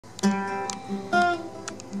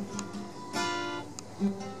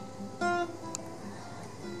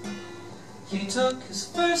took his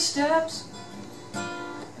first steps,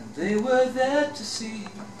 and they were there to see.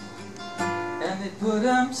 And they put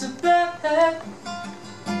him to bed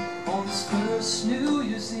on his first New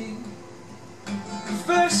Year's Eve. The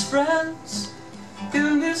first friends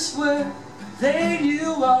in this world, they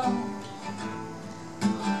knew all.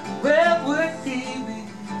 Where would he be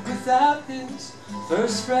without his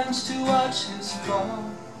first friends to watch his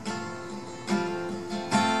fall?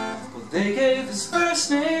 Well, they gave his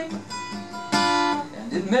first name,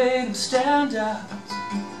 and it made him stand out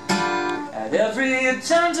at every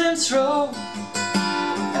attendance row.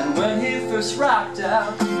 And when he first rocked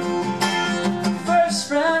out, first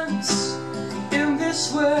friends in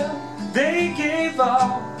this world, they gave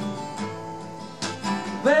all.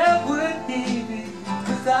 Where would he be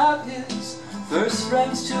without his first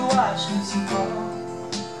friends to watch his fall?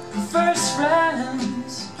 First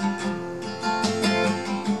friends,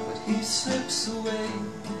 but he slips away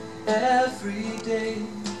every day.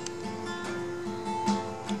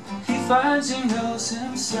 He finds he knows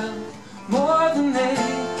himself more than they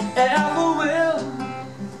ever will.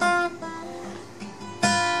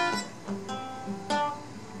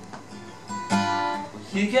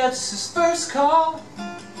 He gets his first call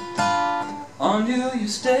on New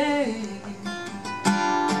Year's Day.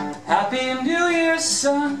 Happy New Year's,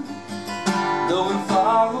 son, going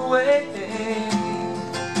far away.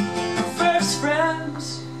 First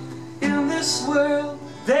friends in this world,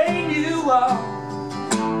 they knew all.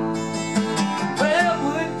 Where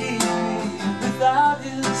would he be without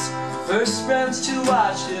his first friends to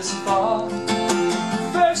watch his fall?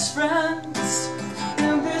 First friends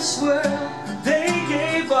in this world, they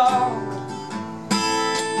gave all.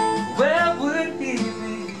 Where would he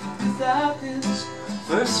be without his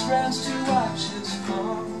first friends to watch his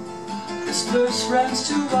fall? His first friends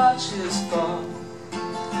to watch his fall.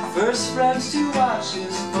 First friends to watch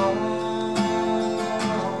his fall.